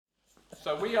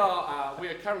So we are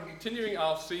currently continuing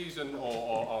our season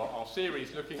or our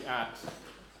series looking at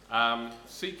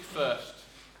Seek First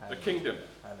the Kingdom.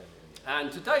 Hallelujah.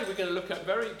 And today we're going to look at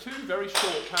two very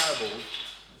short parables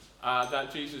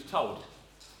that Jesus told.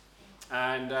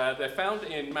 And they're found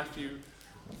in Matthew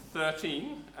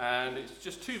 13, and it's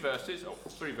just three verses,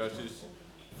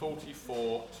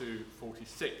 44 to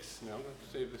 46. Now I'm going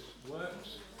to see if this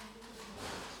works.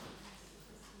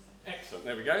 Excellent,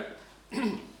 there we go.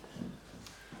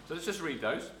 So let's just read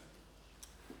those.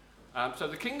 So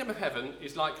the kingdom of heaven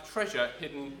is like treasure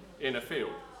hidden in a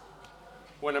field.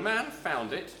 When a man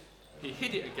found it, he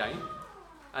hid it again,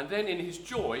 and then in his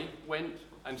joy went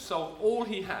and sold all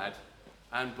he had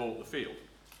and bought the field.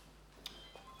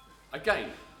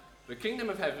 Again, the kingdom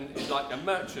of heaven is like a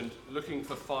merchant looking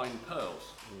for fine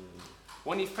pearls.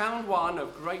 When he found one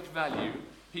of great value,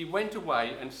 he went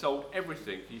away and sold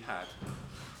everything he had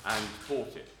and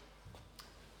bought it.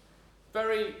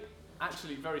 Very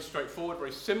straightforward,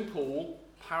 very simple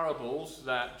parables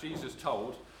that Jesus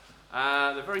told.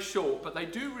 They're very short, but they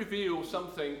do reveal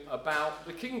something about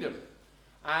the kingdom.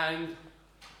 And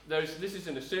this is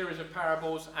in a series of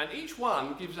parables, and each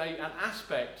one gives an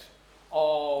aspect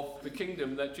of the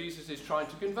kingdom that Jesus is trying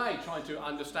to convey, trying to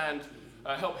understand,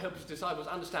 help his disciples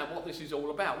understand what this is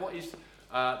all about. What is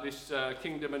this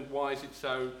kingdom, and why is it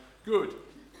so good?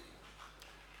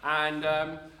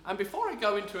 And before I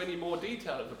go into any more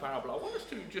detail of the parable, I want us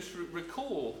to just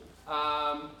recall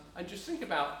and just think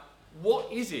about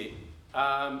what is it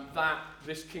that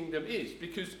this kingdom is.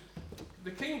 Because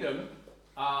the kingdom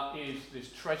is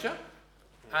this treasure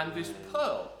and this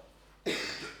pearl.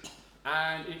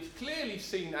 And it's clearly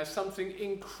seen as something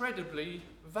incredibly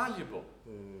valuable.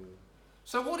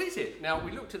 So what is it? Now,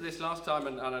 we looked at this last time,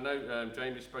 and I know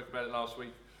Jamie spoke about it last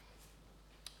week.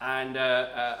 And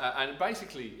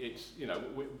basically, it's,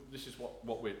 this is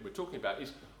what we're talking about,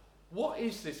 is what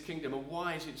is this kingdom and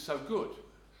why is it so good?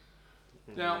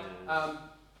 Now,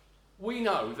 we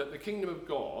know that the kingdom of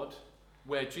God,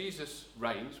 where Jesus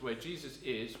reigns, where Jesus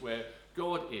is, where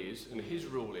God is and his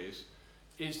rule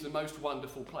is the most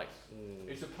wonderful place.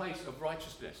 It's a place of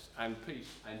righteousness and peace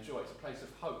and joy. It's a place of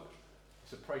hope.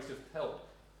 It's a place of help,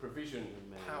 provision,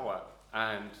 power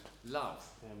and love.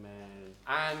 Amen.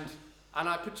 And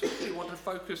I particularly want to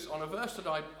focus on a verse that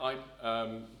I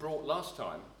brought last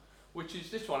time, which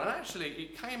is this one. And actually,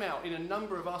 it came out in a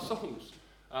number of our songs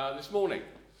this morning,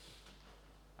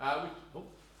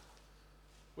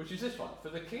 which is this one. For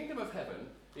the kingdom of heaven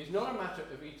is not a matter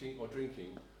of eating or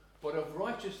drinking, but of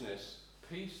righteousness,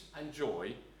 peace and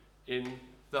joy in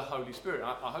the Holy Spirit.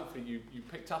 Hopefully you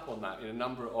picked up on that in a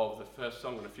number of the first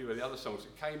song and a few of the other songs.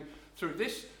 It came through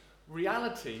this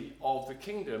reality of the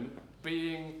kingdom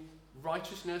being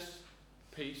righteousness,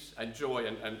 peace and joy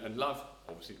and love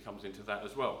obviously comes into that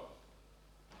as well.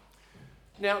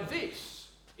 Now this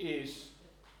is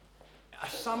a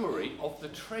summary of the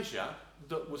treasure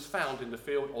that was found in the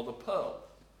field, or the pearl.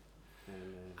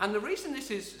 And the reason this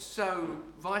is so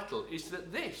vital is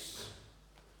that this,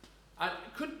 and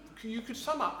you could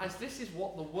sum up as this is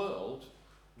what the world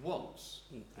wants.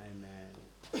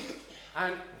 Amen.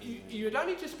 And you don't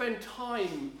need to spend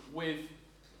time with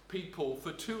people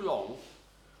for too long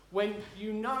when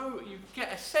you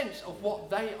get a sense of what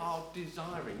they are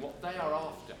desiring, what they are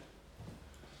after.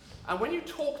 And when you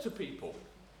talk to people,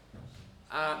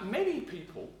 many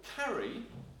people carry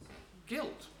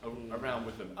guilt around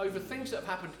with them over things that have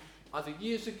happened either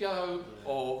years ago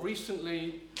or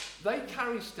recently. They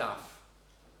carry stuff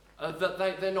that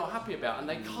they're not happy about and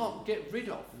they can't get rid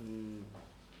of.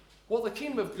 What the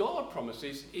kingdom of God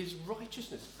promises is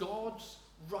righteousness, God's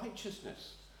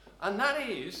righteousness. And that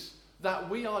is that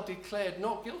we are declared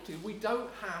not guilty. We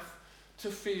don't have to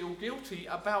feel guilty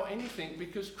about anything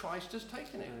because Christ has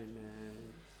taken it. Amen.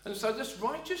 And so this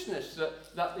righteousness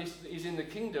that is in the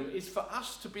kingdom is for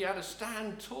us to be able to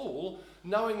stand tall,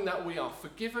 knowing that we are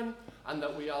forgiven and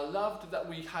that we are loved, that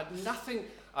we had nothing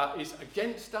is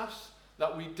against us,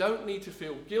 that we don't need to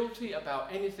feel guilty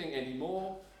about anything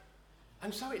anymore.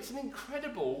 And so it's an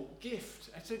incredible gift.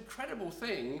 It's an incredible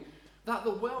thing that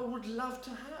the world would love to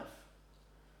have.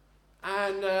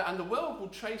 And the world will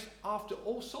chase after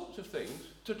all sorts of things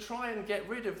to try and get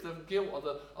rid of the guilt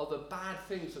or the bad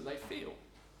things that they feel.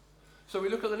 So we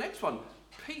look at the next one,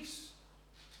 peace.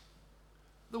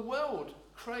 The world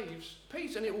craves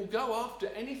peace, and it will go after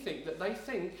anything that they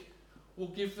think will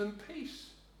give them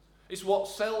peace. It's what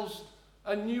sells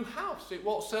a new house. It's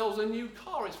what sells a new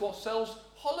car. It's what sells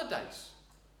holidays.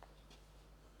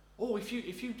 Oh, if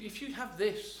you have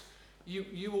this,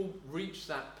 you will reach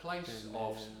that place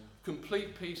of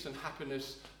complete peace and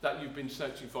happiness that you've been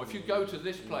searching for. If you go to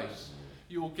this place,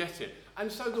 you will get it.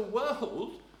 And so the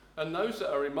world and those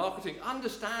that are in marketing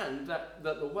understand that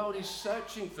the world is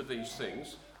searching for these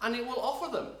things, and it will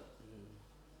offer them,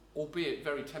 albeit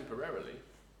very temporarily,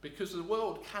 because the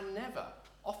world can never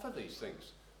offer these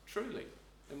things, truly.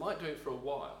 It might do it for a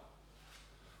while.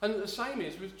 And the same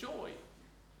is with joy.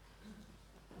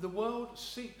 The world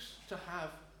seeks to have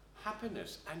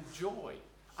happiness and joy,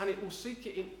 and it will seek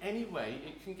it in any way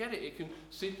it can get it. It can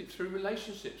seek it through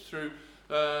relationships,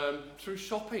 through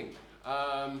shopping,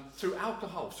 through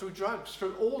alcohol, through drugs,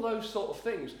 through all those sort of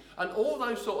things. And all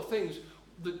those sort of things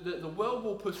the world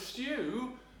will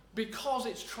pursue because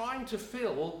it's trying to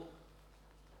fill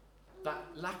that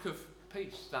lack of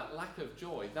peace, that lack of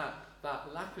joy, that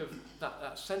lack of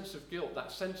that sense of guilt,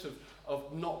 that sense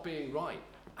of not being right.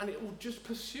 And it will just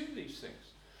pursue these things.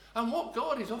 And what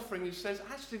God is offering, he says,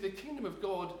 actually the kingdom of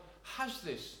God has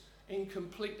this in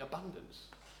complete abundance.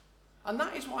 And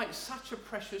that is why it's such a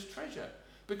precious treasure,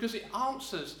 because it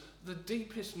answers the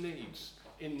deepest needs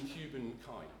in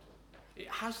humankind. It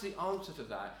has the answer to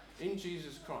that in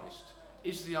Jesus Christ,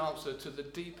 is the answer to the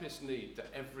deepest need that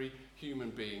every human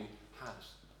being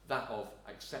has. That of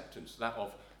acceptance, that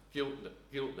of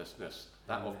guiltlessness,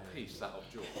 that of peace, that of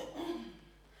joy.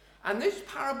 And these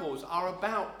parables are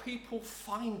about people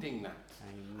finding that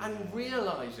and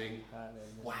realizing,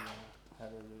 wow,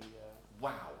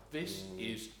 wow, this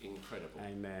is incredible.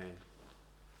 Amen.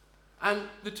 And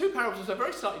the two parables are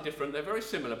very slightly different. They're very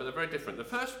similar, but they're very different. The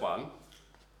first one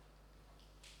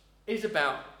is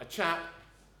about a chap,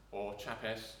 or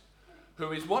chapess,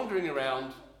 who is wandering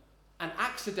around and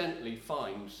accidentally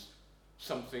finds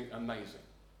something amazing.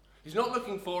 He's not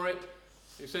looking for it.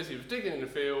 It says he was digging in the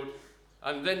field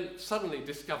and then suddenly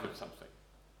discovered something.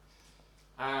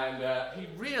 And he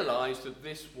realised that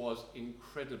this was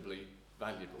incredibly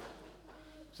valuable.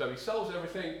 So he sells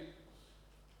everything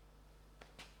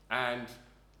and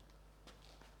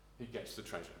he gets the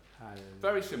treasure. Hallelujah.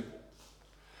 Very simple.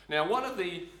 Now, one of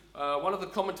the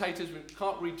commentators, we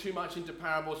can't read too much into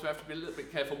parables, so we have to be a little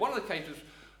bit careful. One of the commentators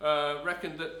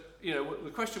reckoned that,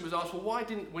 the question was asked, well,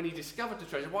 when he discovered the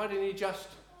treasure, why didn't he just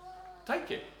take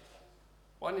it?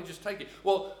 Why didn't he just take it?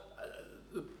 Well,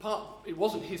 it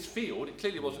wasn't his field. It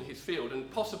clearly wasn't his field, and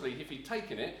possibly if he'd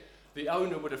taken it, the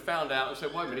owner would have found out and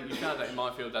said, wait a minute, you found that in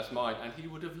my field, that's mine, and he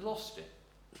would have lost it.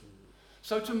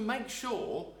 So to make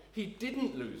sure he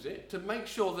didn't lose it, to make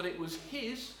sure that it was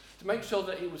his,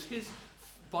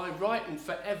 by right and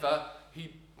forever,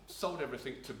 he sold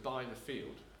everything to buy the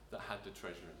field that had the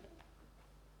treasure in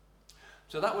it.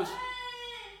 So that was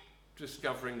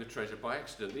discovering the treasure by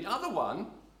accident. The other one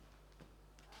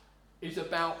is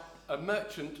about a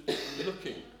merchant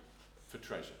looking for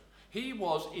treasure. He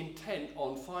was intent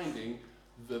on finding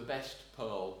the best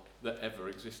pearl that ever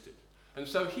existed. And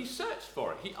so he searched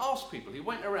for it. He asked people. He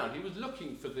went around. He was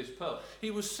looking for this pearl. He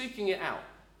was seeking it out.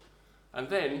 And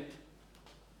then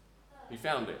he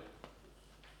found it.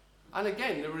 And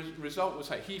again, the result was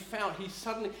that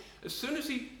as soon as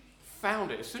he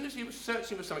found it, as soon as he was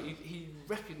searching for something, he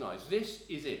recognized this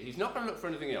is it. He's not going to look for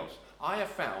anything else. I have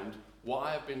found what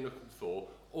I have been looking for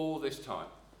all this time.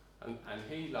 And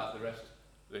he, like the rest,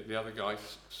 the other guy,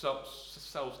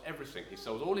 sells everything. He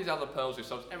sells all his other pearls. He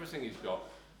sells everything he's got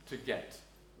to get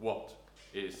what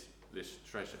is this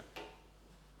treasure.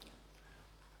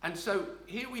 And so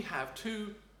here we have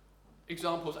two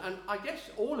examples, and I guess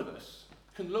all of us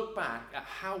can look back at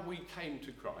how we came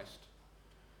to Christ,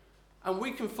 and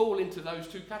we can fall into those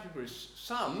two categories.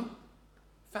 Some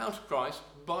found Christ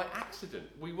by accident.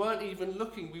 We weren't even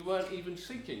looking, we weren't even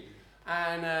seeking.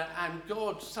 And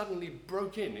God suddenly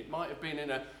broke in. It might have been in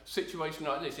a situation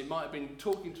like this. It might have been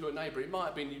talking to a neighbour. It might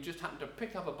have been you just happened to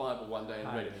pick up a Bible one day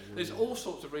and read it. There's all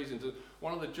sorts of reasons.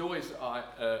 One of the joys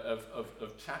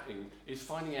of chatting is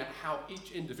finding out how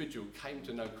each individual came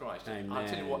to know Christ. Amen. I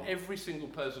tell you what, every single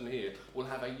person here will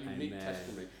have a unique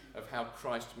testimony of how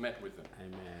Christ met with them.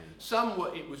 Amen. Some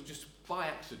it was just by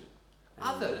accident.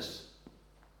 Amen. Others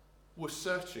were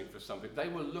searching for something. They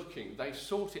were looking. They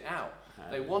sought it out.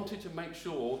 They wanted to make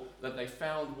sure that they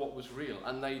found what was real,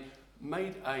 and they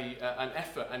made an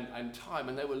effort and time,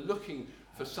 and they were looking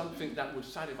for something that would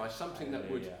satisfy, something that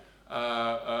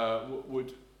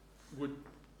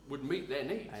would meet their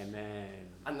needs. Amen.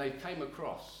 And they came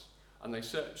across, and they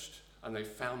searched, and they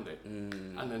found it,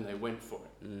 and then they went for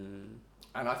it.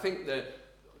 And I think that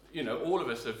all of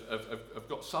us have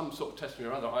got some sort of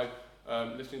testimony or other. I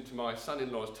listening to my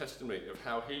son-in-law's testimony of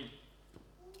how he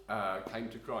came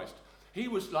to Christ. He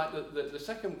was like the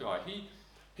second guy.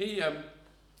 He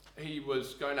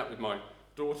was going out with my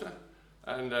daughter,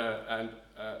 and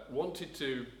wanted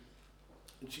to.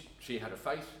 She had a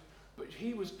faith, but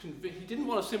he was convinced. He didn't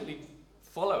want to simply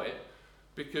follow it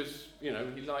because, you know,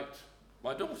 he liked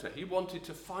my daughter. He wanted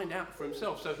to find out for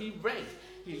himself. So he read,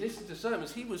 he listened to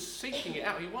sermons, he was seeking it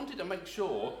out. He wanted to make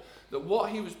sure that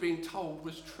what he was being told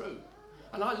was true.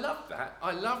 And I love that.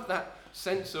 I love that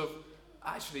sense of,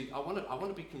 actually, I want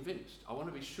to be convinced. I want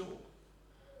to be sure.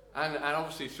 And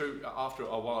obviously, after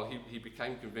a while, he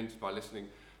became convinced by listening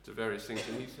to various things.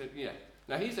 And he said, yeah.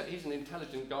 Now, he's an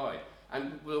intelligent guy.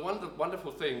 And the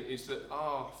wonderful thing is that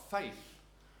our faith,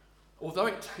 although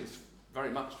it is very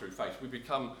much through faith, we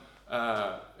become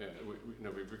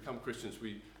we become Christians.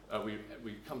 We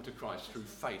come to Christ through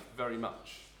faith very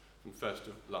much, from first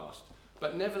to last.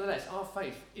 But nevertheless, our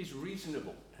faith is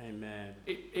reasonable. Amen.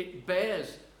 It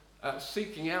bears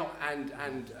seeking out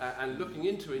and looking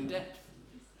into in depth.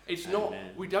 It's not.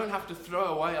 Amen. We don't have to throw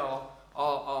away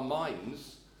our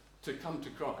minds to come to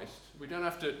Christ. We don't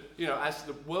have to, as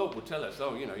the world will tell us.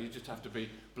 Oh, you just have to be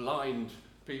blind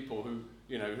people who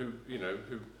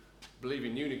believe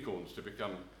in unicorns to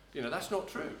become. That's not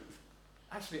true.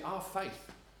 Actually, our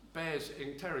faith bears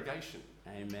interrogation.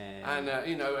 Amen.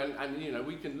 And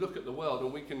we can look at the world,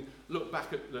 and we can look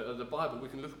back at the Bible. We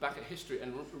can look back at history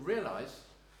and realise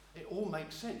it all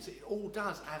makes sense. It all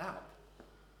does add up.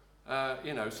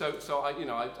 So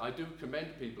I do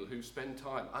commend people who spend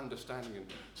time understanding and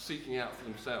seeking out for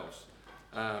themselves,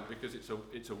 because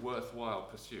it's a worthwhile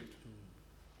pursuit.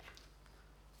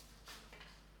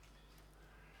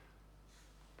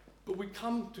 But we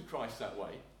come to Christ that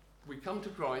way. We come to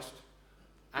Christ,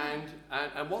 and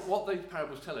what these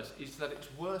parables tell us is that it's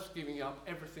worth giving up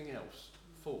everything else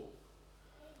for.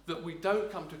 That we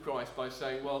don't come to Christ by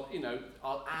saying, well,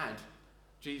 I'll add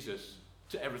Jesus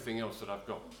to everything else that I've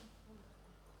got.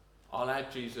 I'll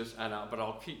add Jesus, but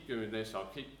I'll keep doing this,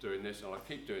 I'll keep doing this, and I'll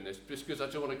keep doing this, just because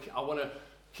I want to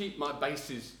keep my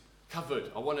bases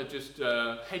covered. I want to just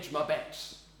hedge my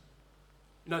bets.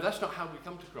 No, that's not how we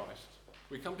come to Christ.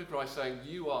 We come to Christ saying,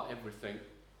 you are everything,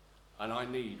 and I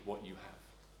need what you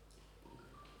have.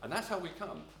 And that's how we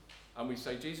come. And we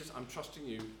say, Jesus, I'm trusting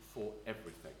you for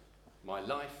everything. My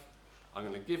life, I'm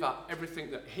going to give up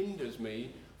everything that hinders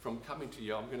me from coming to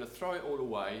you. I'm going to throw it all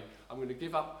away. I'm going to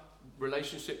give up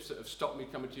relationships that have stopped me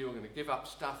coming to you. I'm going to give up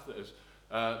stuff that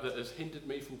has hindered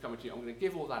me from coming to you. I'm going to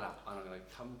give all that up, and I'm going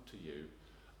to come to you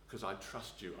because I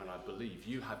trust you and I believe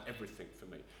you have everything for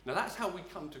me. Now that's how we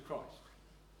come to Christ.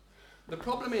 The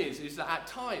problem is that at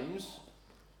times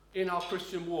in our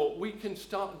Christian walk, we can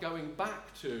start going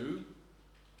back to,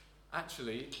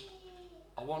 actually,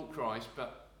 I want Christ,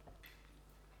 but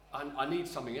I need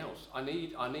something else. I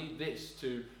need this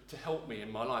to help me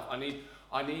in my life.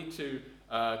 I need to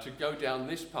go down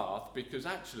this path, because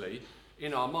actually,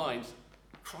 in our minds,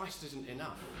 Christ isn't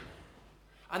enough.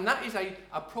 And that is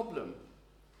a problem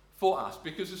for us,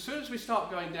 because as soon as we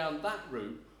start going down that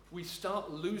route, we start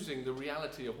losing the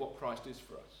reality of what Christ is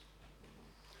for us.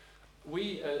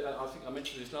 We, I think I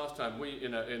mentioned this last time, we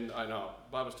in our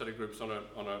Bible study groups on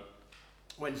a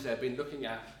Wednesday have been looking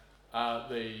at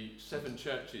the 7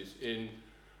 churches in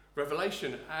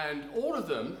Revelation, and all of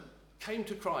them came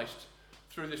to Christ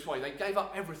through this way. They gave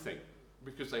up everything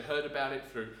because they heard about it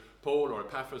through Paul or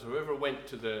Epaphras, whoever went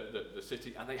to the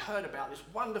city, and they heard about this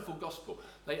wonderful gospel.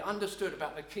 They understood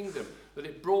about the kingdom, that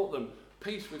it brought them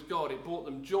peace with God, it brought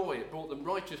them joy, it brought them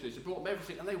righteousness, it brought them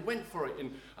everything, and they went for it,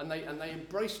 and they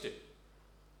embraced it.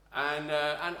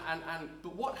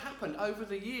 But what happened over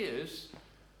the years,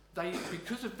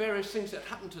 because of various things that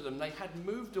happened to them, they had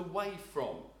moved away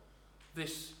from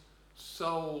this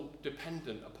soul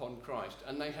dependent upon Christ,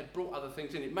 and they had brought other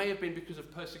things in. It may have been because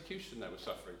of persecution they were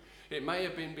suffering. It may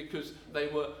have been because they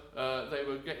were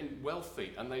getting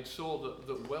wealthy, and they saw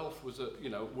that wealth was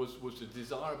a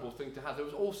desirable thing to have. There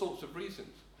was all sorts of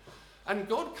reasons, and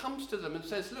God comes to them and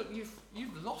says, "Look,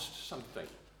 you've lost something.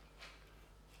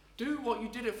 Do what you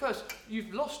did at first.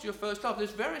 You've lost your first love."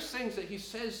 There's various things that He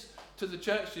says to the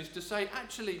churches to say,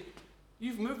 actually,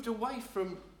 you've moved away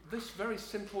from this very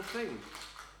simple thing,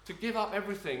 to give up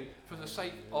everything for the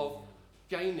sake of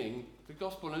gaining the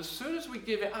gospel. And as soon as we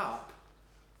give it up,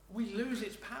 we lose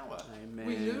its power. Amen.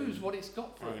 We lose what it's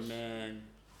got for us. Amen.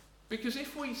 Because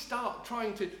if we start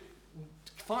trying to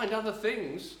find other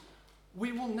things,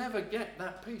 we will never get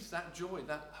that peace, that joy,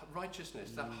 that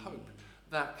righteousness, that hope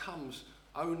that comes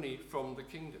only from the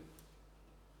kingdom.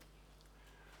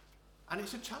 And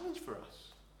it's a challenge for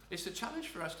us. It's a challenge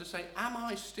for us to say, am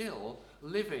I still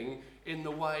living in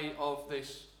the way of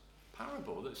this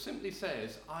parable that simply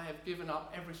says, I have given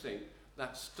up everything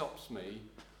that stops me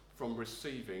from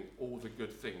receiving all the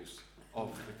good things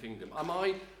of the kingdom? Am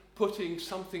I putting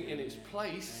something in its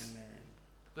place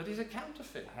that is a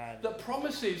counterfeit, that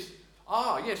promises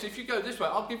yes, if you go this way,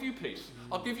 I'll give you peace.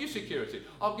 I'll give you security.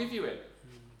 I'll give you it.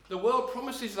 The world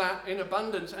promises that in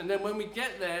abundance, and then when we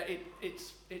get there,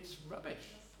 it's rubbish.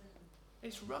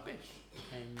 It's rubbish.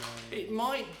 Amen. It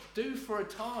might do for a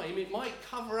time. It might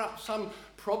cover up some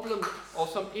problem or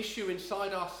some issue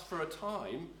inside us for a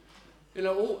time.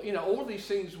 All these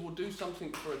things will do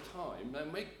something for a time.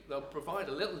 They'll provide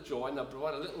a little joy and they'll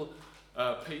provide a little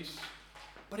peace,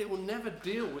 but it will never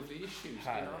deal with the issues in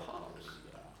our hearts.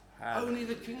 Only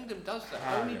the kingdom does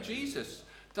that. Only Jesus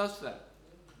does that.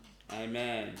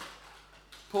 Amen.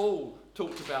 Paul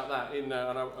talked about that and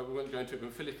I won't go into it, in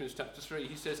Philippians chapter 3.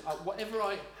 He says, whatever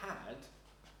I had,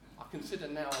 I consider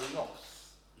now a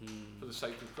loss for the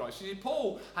sake of Christ. See,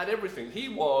 Paul had everything. He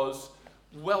was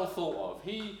well thought of.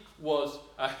 He was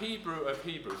a Hebrew of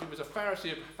Hebrews. He was a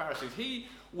Pharisee of Pharisees. He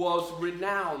was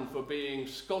renowned for being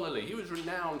scholarly. He was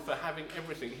renowned for having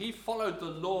everything. He followed the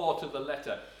law to the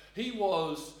letter. He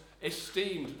was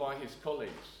esteemed by his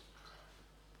colleagues.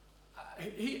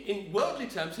 In worldly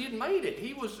terms, he had made it.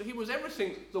 He was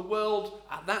everything the world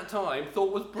at that time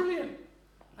thought was brilliant.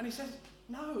 And he says,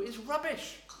 no, it's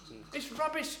rubbish. It's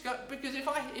rubbish because if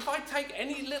I take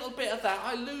any little bit of that,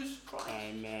 I lose Christ.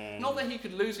 Amen. Not that he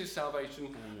could lose his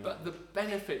salvation, but the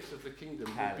benefits of the kingdom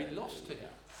would be lost to him.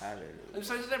 Hallelujah. And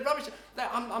so they're rubbish.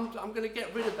 I'm going to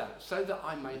get rid of that so that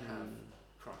I may have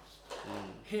Christ.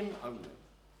 Him only.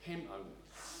 Him only.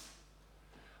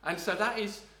 And so that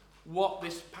is what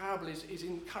this parable is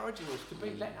encouraging us to be.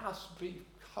 Let us be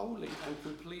wholly and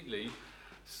completely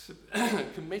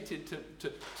committed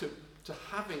to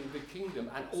having the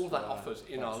kingdom and all that offers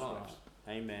in our lives.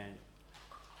 Amen.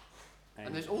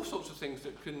 And there's all sorts of things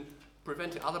that can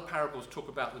prevent it. Other parables talk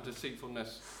about the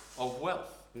deceitfulness of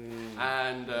wealth.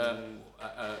 And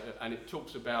it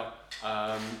talks about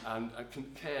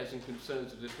cares and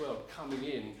concerns of this world coming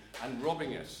in and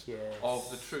robbing us of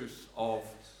the truth of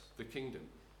the kingdom.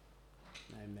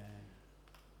 Amen.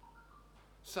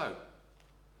 So,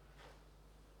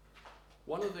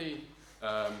 one of the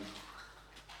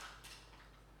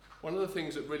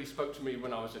things that really spoke to me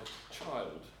when I was a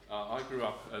child, I grew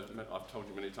up, as I've told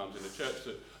you many times, in a church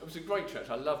that it was a great church.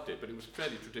 I loved it, but it was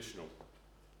fairly traditional.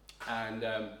 And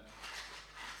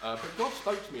but God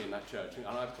spoke to me in that church, and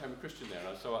I became a Christian there.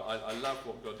 And so I loved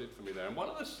what God did for me there. And one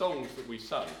of the songs that we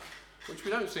sung, which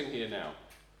we don't sing here now,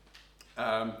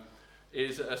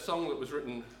 is a song that was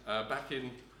written back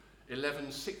in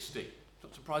 1160.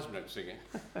 Not surprised we don't sing it.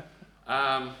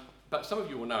 But some of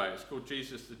you will know it. It's called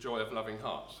Jesus, the Joy of Loving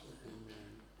Hearts.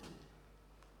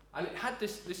 And it had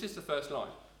this is the first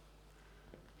line.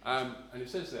 And it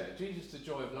says there, Jesus, the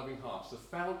joy of loving hearts, the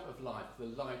fount of life, the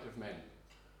light of men.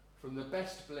 From the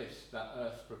best bliss that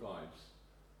earth provides,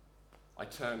 I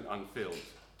turn unfilled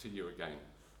to you again.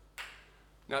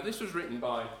 Now, this was written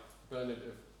by Bernard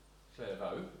of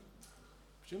Clairvaux.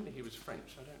 Presumably he was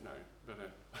French, I don't know.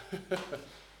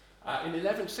 But in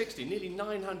 1160, nearly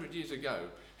 900 years ago,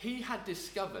 he had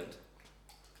discovered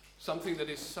something that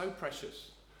is so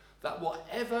precious that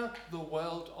whatever the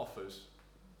world offers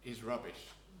is rubbish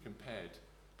compared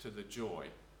to the joy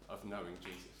of knowing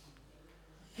Jesus.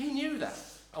 He knew that.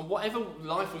 And whatever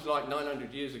life was like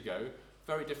 900 years ago,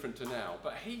 very different to now.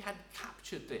 But he had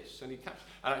captured this. And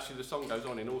actually the song goes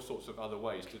on in all sorts of other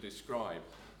ways to describe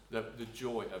the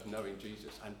joy of knowing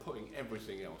Jesus and putting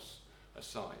everything else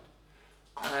aside.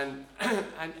 And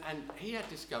he had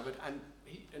discovered, and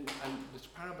this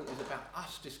parable is about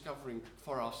us discovering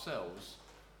for ourselves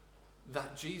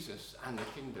that Jesus and the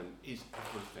kingdom is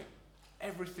everything.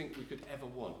 Everything we could ever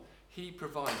want. He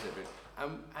provides everything.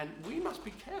 And we must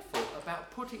be careful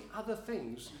about putting other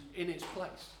things in its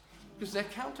place. Because they're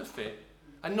counterfeit.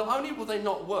 And not only will they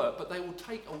not work, but they will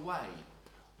take away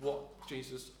what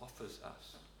Jesus offers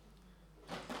us.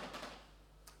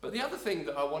 But the other thing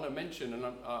that I want to mention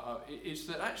is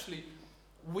that actually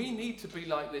we need to be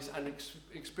like this and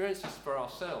experience this for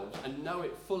ourselves and know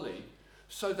it fully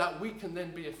so that we can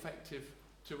then be effective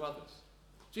to others.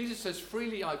 Jesus says,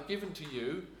 freely I've given to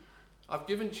you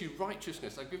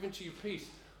righteousness, I've given to you peace,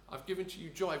 I've given to you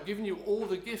joy, I've given you all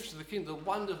the gifts of the kingdom, the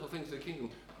wonderful things of the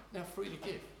kingdom. Now freely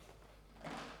give.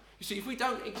 You see, if we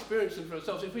don't experience them for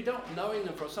ourselves, if we don't know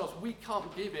them for ourselves, we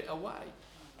can't give it away.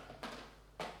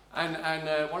 And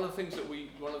one of the things that we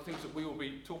will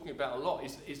be talking about a lot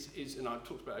is and I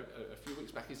talked about a few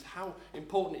weeks back, is how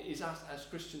important it is us as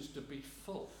Christians to be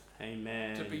full.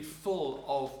 Amen. To be full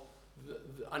of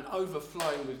and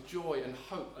overflowing with joy and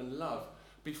hope and love.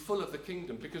 Be full of the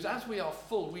kingdom, because as we are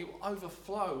full, we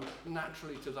overflow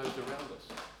naturally to those around us.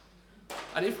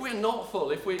 And if we're not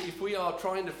full, if we are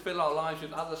trying to fill our lives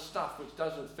with other stuff which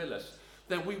doesn't fill us,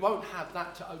 then we won't have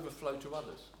that to overflow to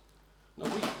others.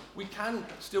 No, we can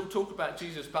still talk about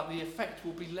Jesus, but the effect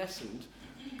will be lessened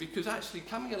because actually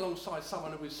coming alongside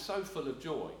someone who is so full of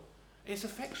joy is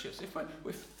infectious. If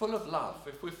we're full of love,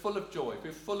 if we're full of joy, if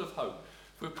we're full of hope,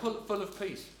 if we're full of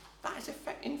peace, that is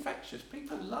infectious.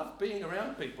 People love being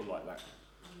around people like that.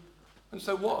 And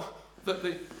so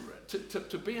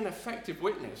to be an effective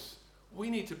witness, we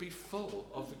need to be full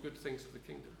of the good things of the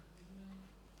kingdom.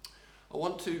 I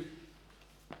want to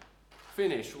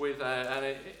finish with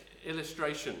an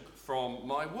illustration from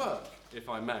my work, if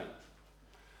I may.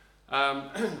 I'm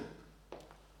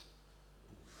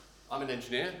an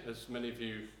engineer, as many of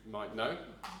you might know.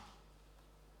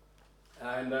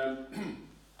 And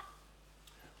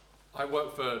I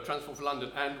work for Transport for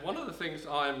London, and one of the things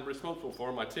I'm responsible for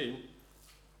on my team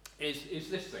is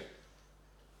this thing.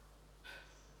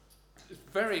 It's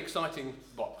a very exciting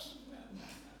box.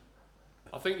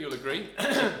 I think you'll agree.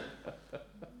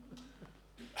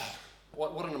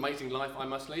 What an amazing life I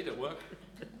must lead at work.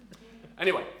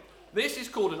 Anyway, this is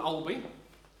called an Olby.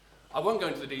 I won't go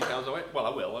into the details of it. Well, I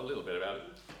will, a little bit about it.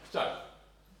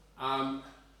 So,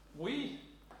 we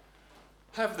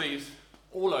have these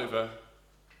all over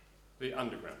the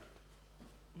underground.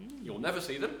 You'll never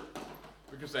see them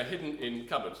because they're hidden in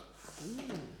cupboards.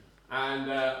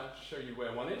 And I'll show you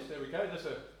where one is. There we go. There's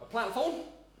a platform,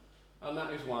 and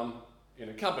that is one in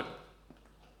a cupboard.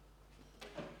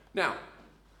 Now,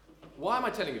 why am I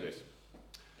telling you this?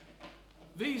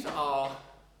 These are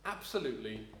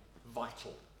absolutely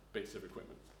vital bits of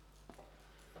equipment.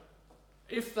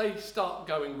 If they start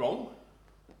going wrong,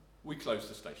 we close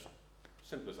the station.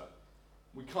 Simple as that.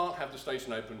 We can't have the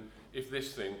station open if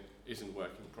this thing isn't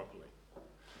working properly.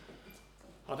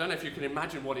 I don't know if you can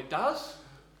imagine what it does.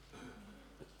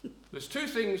 There's two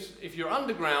things, if you're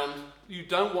underground, you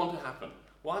don't want to happen.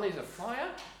 One is a fire,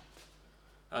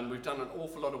 and we've done an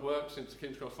awful lot of work since the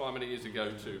King's Cross fire many years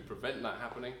ago to prevent that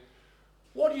happening.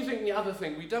 What do you think the other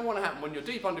thing we don't want to happen when you're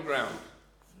deep underground?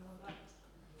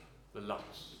 The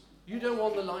lights. You don't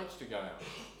want the lights to go out.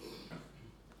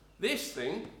 This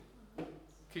thing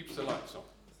keeps the lights on.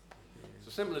 It's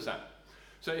as simple as that.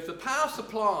 So if the power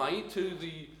supply to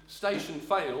the station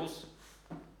fails,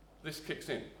 this kicks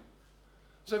in.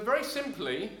 So very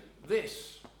simply,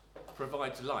 this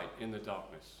provides light in the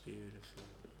darkness. Beautiful.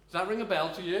 Does that ring a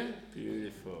bell to you?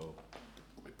 Beautiful.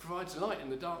 It provides light in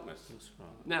the darkness. That's right.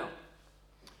 Now,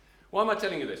 why am I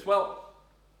telling you this? Well,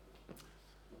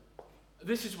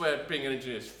 this is where being an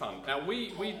engineer is fun. Now,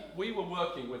 we were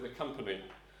working with a company.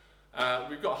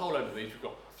 We've got a whole load of these. We've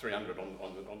got 300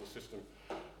 on the system.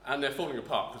 And they're falling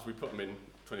apart because we put them in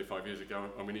 25 years ago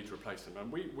and we need to replace them.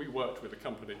 And we worked with a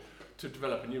company to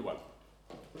develop a new one.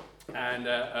 And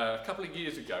a couple of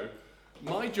years ago,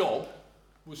 my job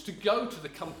was to go to the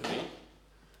company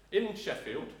in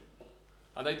Sheffield,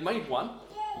 and they'd made one,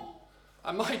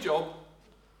 and my job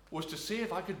was to see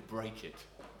if I could break it.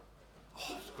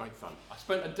 Oh, it was great fun. I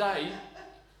spent a day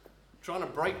trying to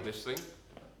break this thing,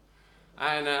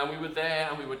 and we were there,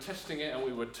 and we were testing it, and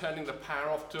we were turning the power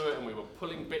off to it, and we were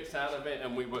pulling bits out of it,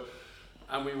 and we were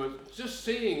just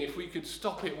seeing if we could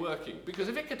stop it working. Because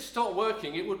if it could stop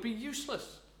working, it would be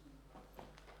useless.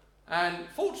 And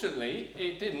fortunately,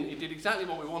 it didn't. It did exactly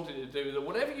what we wanted it to do. That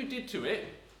whatever you did to it,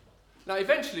 now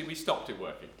eventually we stopped it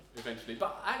working. Eventually,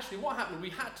 but actually, what happened? We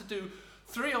had to do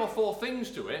 3 or 4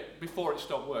 things to it before it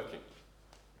stopped working.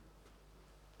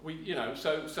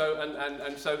 So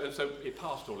it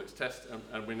passed all its tests,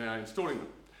 and we're now installing them.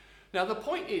 Now the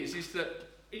point is that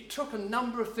it took a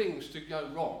number of things to go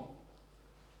wrong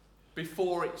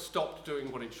before it stopped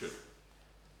doing what it should.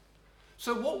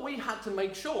 So what we had to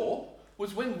make sure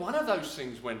was when one of those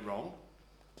things went wrong,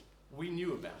 we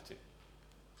knew about it.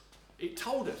 It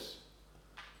told us,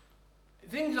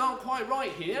 things aren't quite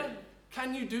right here.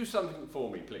 Can you do something for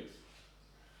me, please?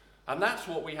 And that's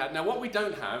what we had. Now, what we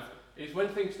don't have is when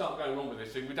things start going wrong with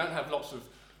this thing, we don't have lots of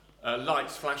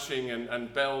lights flashing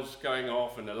and bells going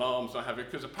off and alarms, I have it,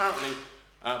 because apparently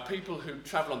people who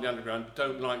travel on the underground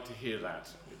don't like to hear that.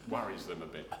 It worries them a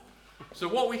bit. So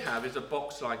what we have is a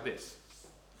box like this.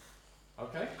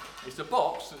 Okay? It's a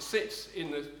box that sits in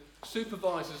the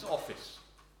supervisor's office.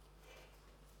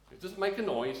 It doesn't make a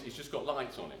noise, it's just got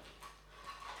lights on it.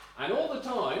 And all the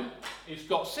time, it's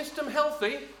got system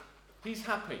healthy, he's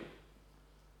happy.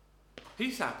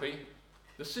 He's happy,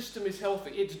 the system is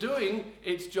healthy, it's doing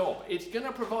its job, it's going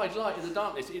to provide light in the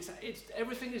darkness,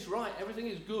 everything is right, everything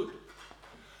is good.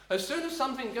 As soon as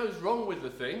something goes wrong with the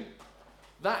thing,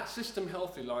 that system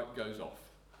healthy light goes off.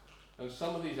 And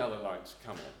some of these other lights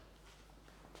come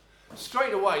on.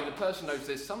 Straight away, the person knows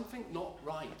there's something not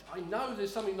right. I know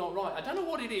there's something not right. I don't know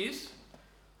what it is,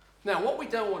 Now, what we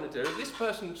don't want to do, this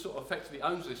person sort of effectively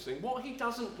owns this thing. What he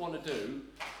doesn't want to do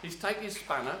is take his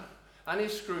spanner and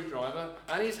his screwdriver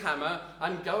and his hammer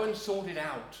and go and sort it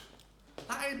out.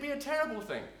 That would be a terrible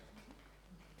thing.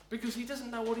 Because he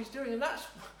doesn't know what he's doing. And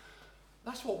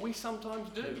that's what we sometimes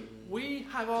do. We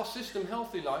have our system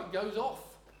healthy light goes off.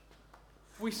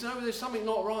 We know there's something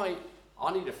not right.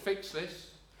 I need to fix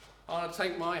this. I'm going to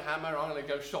take my hammer, I'm going to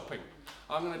go shopping.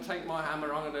 I'm going to take my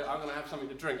hammer, I'm going to have something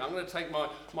to drink. I'm going to take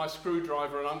my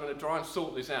screwdriver and I'm going to try and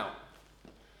sort this out.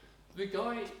 The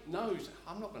guy knows,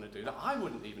 I'm not going to do that. I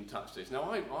wouldn't even touch this.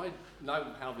 Now, I know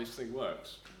how this thing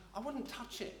works. I wouldn't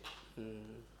touch it.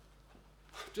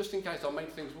 Just in case I'll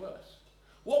make things worse.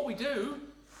 What we do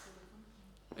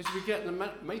is we get the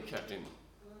maker in.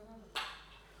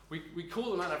 We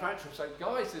call the manufacturer and say,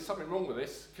 guys, there's something wrong with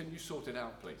this. Can you sort it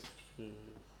out, please?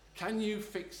 Can you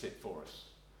fix it for us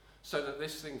so that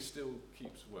this thing still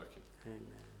keeps working? Amen.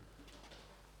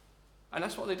 And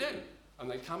that's what they do.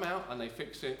 And they come out and they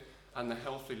fix it and the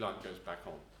healthy light goes back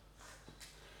on.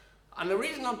 And the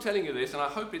reason I'm telling you this, and I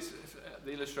hope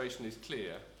the illustration is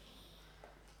clear,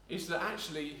 is that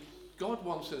actually God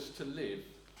wants us to live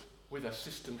with a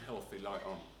system healthy light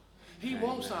on. He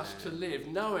wants us to live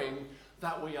knowing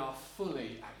that we are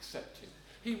fully accepted.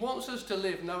 He wants us to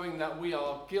live knowing that we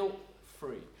are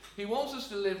guilt-free. He wants us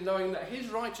to live knowing that his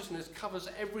righteousness covers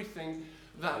everything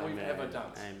that we've ever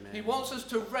done. Amen. He wants us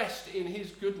to rest in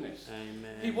his goodness.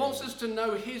 Amen. He wants us to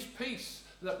know his peace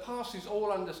that passes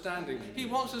all understanding. He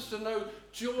wants us to know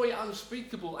joy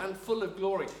unspeakable and full of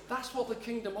glory. That's what the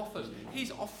kingdom offers.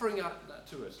 He's offering that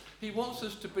to us. He wants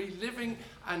us to be living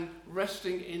and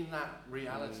resting in that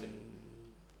reality.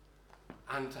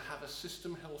 And to have a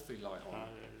system healthy light on.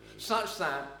 Such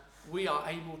that we are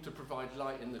able to provide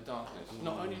light in the darkness.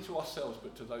 Not only to ourselves,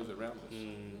 but to those around us.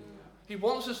 He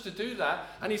wants us to do that,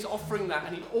 and he's offering that,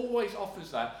 and he always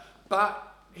offers that. But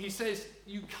he says,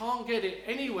 you can't get it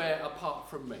anywhere apart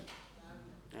from me.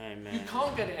 Amen. You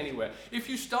can't get it anywhere. If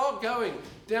you start going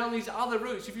down these other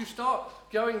routes, if you start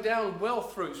going down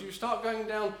wealth routes, if you start going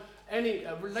down any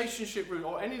relationship route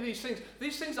or any of these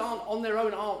things aren't on their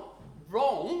own, aren't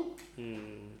wrong.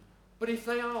 But if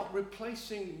they are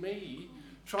replacing me,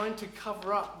 trying to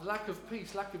cover up lack of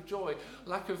peace, lack of joy,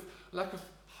 lack of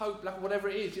hope, like whatever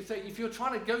it is, if you're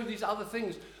trying to go these other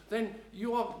things, then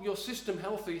your system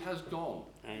healthy has gone.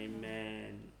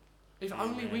 Amen. If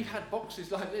only we had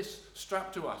boxes like this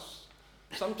strapped to us.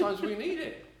 Sometimes we need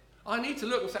it. I need to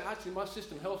look and say, actually, my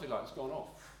system healthy light's gone off.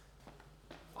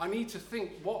 I need to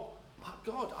think,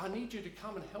 God, I need you to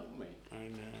come and help me.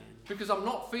 Amen. Because I'm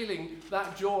not feeling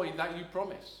that joy that you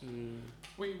promise.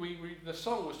 The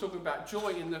song was talking about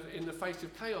joy in the face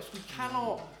of chaos.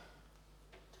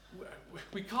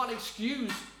 We can't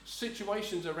excuse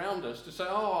situations around us to say,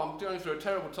 I'm going through a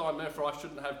terrible time, therefore I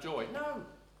shouldn't have joy. No.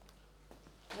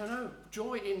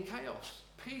 Joy in chaos,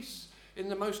 peace in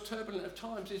the most turbulent of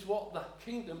times is what the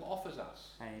kingdom offers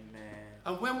us. Amen.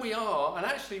 And when we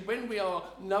are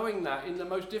knowing that in the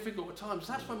most difficult of times,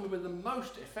 that's when we're the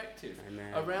most effective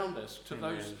around us to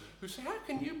those who say, how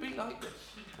can you be like this?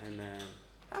 Amen.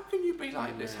 How can you be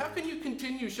like this? How can you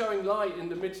continue showing light in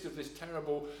the midst of this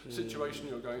terrible situation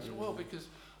you're going through? Well, because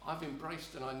I've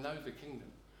embraced and I know the kingdom.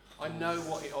 I know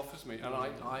what it offers me and I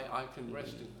can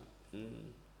rest in that.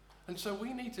 And so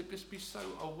we need to just be so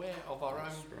aware of our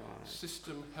own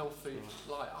system healthy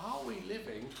life. Are we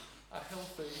living a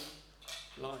healthy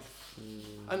life?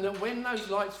 And then when those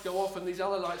lights go off and these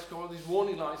other lights go on, these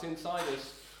warning lights inside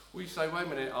us, we say, wait a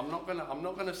minute, I'm not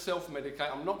gonna self-medicate,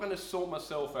 I'm not gonna sort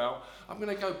myself out, I'm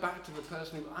gonna go back to the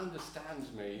person who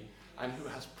understands me and who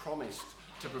has promised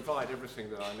to provide everything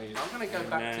that I need. I'm gonna go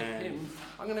back to him,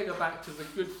 I'm gonna go back to the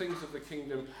good things of the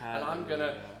kingdom, and I'm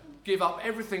gonna give up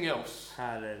everything else to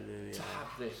have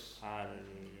this. Hallelujah.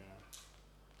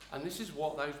 And this is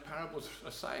what those parables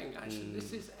are saying. Actually,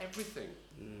 this is everything.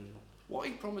 What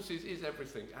he promises is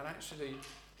everything, and actually,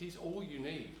 he's all you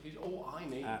need. He's all I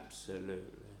need. Absolutely.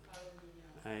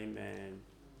 Amen.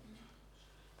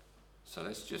 So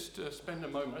let's just spend a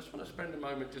moment. I just want to spend a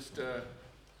moment just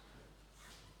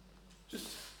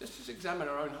let's just examine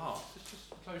our own hearts. Let's just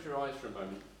close your eyes for a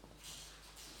moment.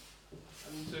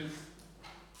 And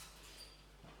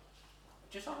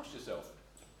just ask yourself,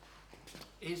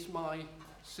 is my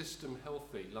system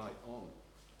healthy light on?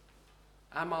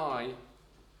 Am I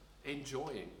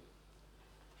enjoying,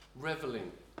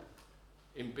 reveling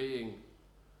in being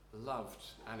loved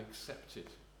and accepted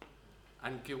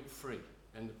and guilt-free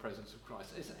in the presence of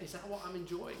Christ? Is that what I'm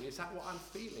enjoying? Is that what I'm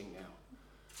feeling now?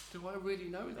 Do I really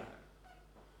know that?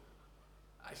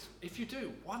 If you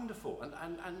do, wonderful.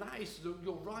 And that is,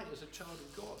 you're right as a child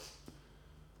of God.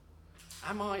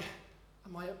 Am I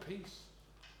at peace?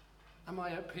 Am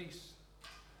I at peace?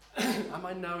 Am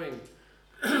I knowing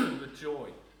the joy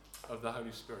of the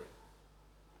Holy Spirit?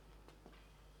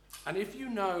 And if you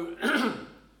know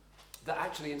that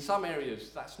actually in some areas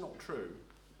that's not true,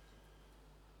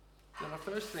 then the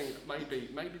first thing,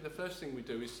 maybe the first thing we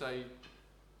do is say,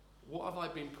 what have I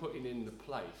been putting in the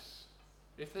place?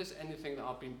 If there's anything that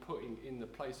I've been putting in the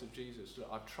place of Jesus that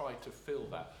I've tried to fill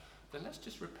that, then let's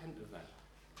just repent of that.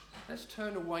 Let's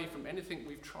turn away from anything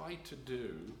we've tried to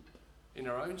do in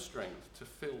our own strength to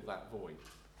fill that void.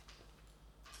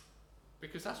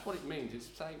 Because that's what it means. It's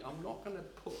saying I'm not going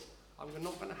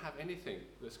to have anything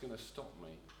that's going to stop me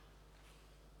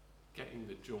getting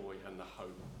the joy and the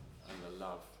hope and the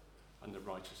love and the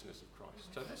righteousness of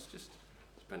Christ. So let's just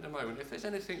spend a moment. If there's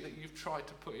anything that you've tried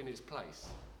to put in its place,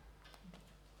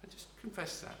 then just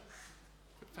confess that.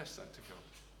 Confess that to God.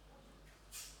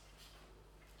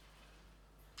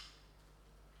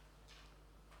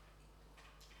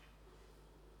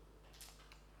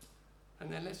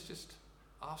 And then let's just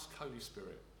ask Holy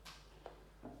Spirit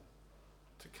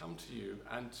to come to you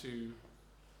and to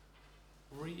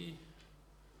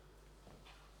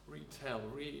retell,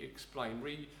 re-explain,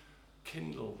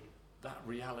 rekindle that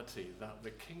reality that the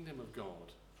kingdom of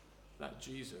God, that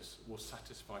Jesus will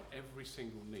satisfy every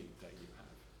single need that you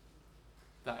have.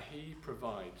 That he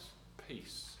provides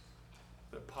peace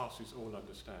that passes all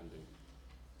understanding.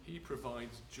 He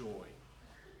provides joy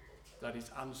that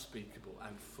is unspeakable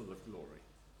and full of glory.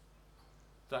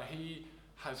 That he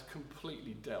has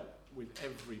completely dealt with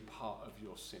every part of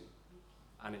your sin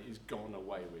and it is gone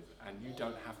away with and you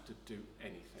don't have to do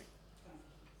anything.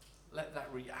 Let that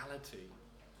reality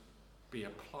be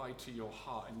applied to your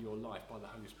heart and your life by the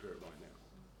Holy Spirit right now.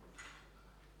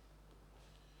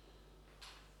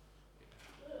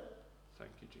 Yeah.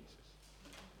 Thank you, Jesus.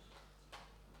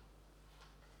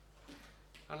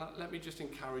 And let me just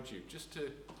encourage you, just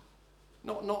to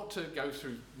not to go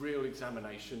through real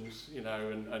examinations, and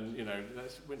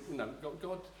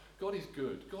God is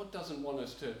good. God doesn't want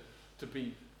us to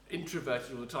be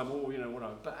introverted all the time,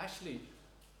 but actually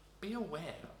be aware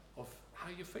of how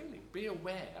you're feeling. Be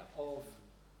aware of,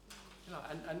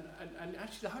 and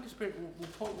actually the Holy Spirit will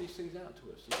point these things out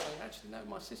to us and say, actually, no,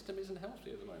 my system isn't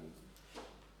healthy at the moment.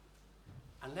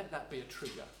 And let that be a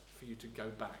trigger for you to go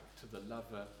back to the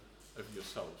lover of your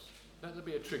souls. Let there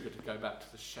be a trigger to go back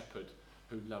to the shepherd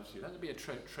who loves you. Let there be a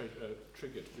trigger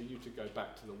for you to go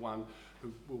back to the one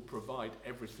who will provide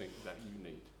everything that you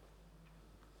need.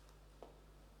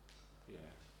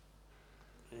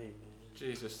 Yeah. Amen.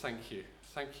 Jesus, thank you.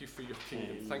 Thank you for your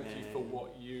kingdom. Amen. Thank you for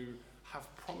what you have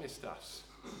promised us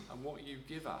and what you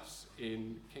give us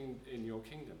in your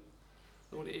kingdom.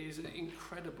 Lord, it is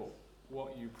incredible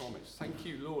what you promise. Thank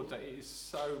you, Lord, that it is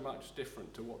so much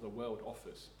different to what the world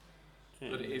offers.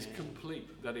 Amen. That it is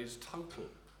complete, that it is total,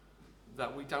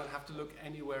 that we don't have to look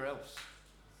anywhere else.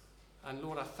 And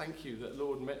Lord, I thank you that,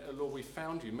 Lord, we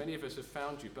found you. Many of us have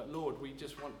found you, but Lord, we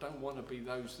just don't want to be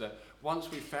those that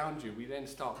once we found you, we then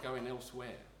start going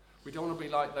elsewhere. We don't want to be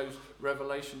like those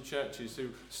Revelation churches who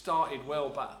started well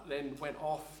but then went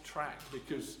off track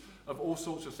because of all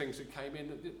sorts of things that came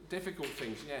in. Difficult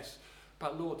things, yes.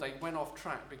 But Lord, they went off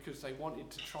track because they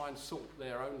wanted to try and sort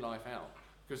their own life out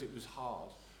because it was hard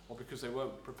or because they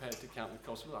weren't prepared to count the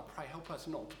cost. Lord, I pray, help us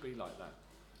not to be like that.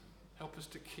 Help us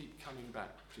to keep coming back,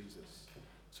 Jesus,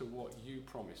 to what you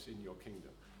promise in your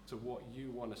kingdom, to what you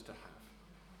want us to have.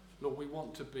 Lord, we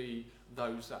want to be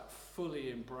those that fully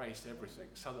embrace everything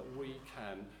so that we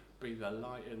can be the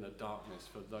light in the darkness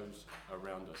for those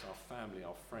around us, our family,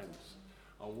 our friends,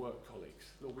 our work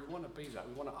colleagues. Lord, we want to be that.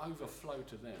 We want to overflow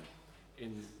to them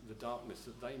in the darkness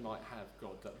that they might have,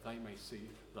 God, that they may see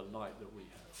the light that we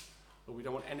have. Lord, we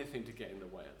don't want anything to get in the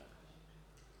way of that.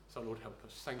 So, Lord, help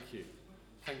us. Thank you.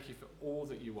 Thank you for all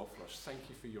that you offer us. Thank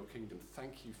you for your kingdom.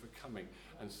 Thank you for coming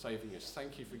and saving us.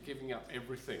 Thank you for giving up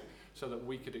everything so that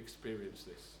we could experience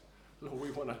this. Lord,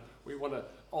 we want to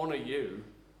honour you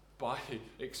by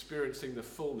experiencing the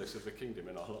fullness of the kingdom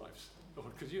in our lives. Lord,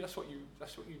 because that's what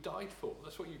you died for.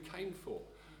 That's what you came for,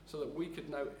 so that we could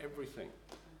know everything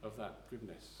of that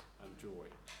goodness and joy.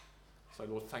 So,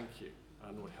 Lord, thank you.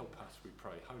 And Lord, help us, we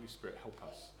pray. Holy Spirit, help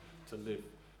us to live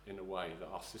in a way that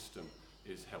our system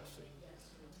is healthy.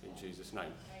 In Jesus'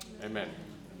 name. Amen.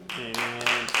 Amen.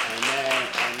 Amen.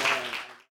 Amen.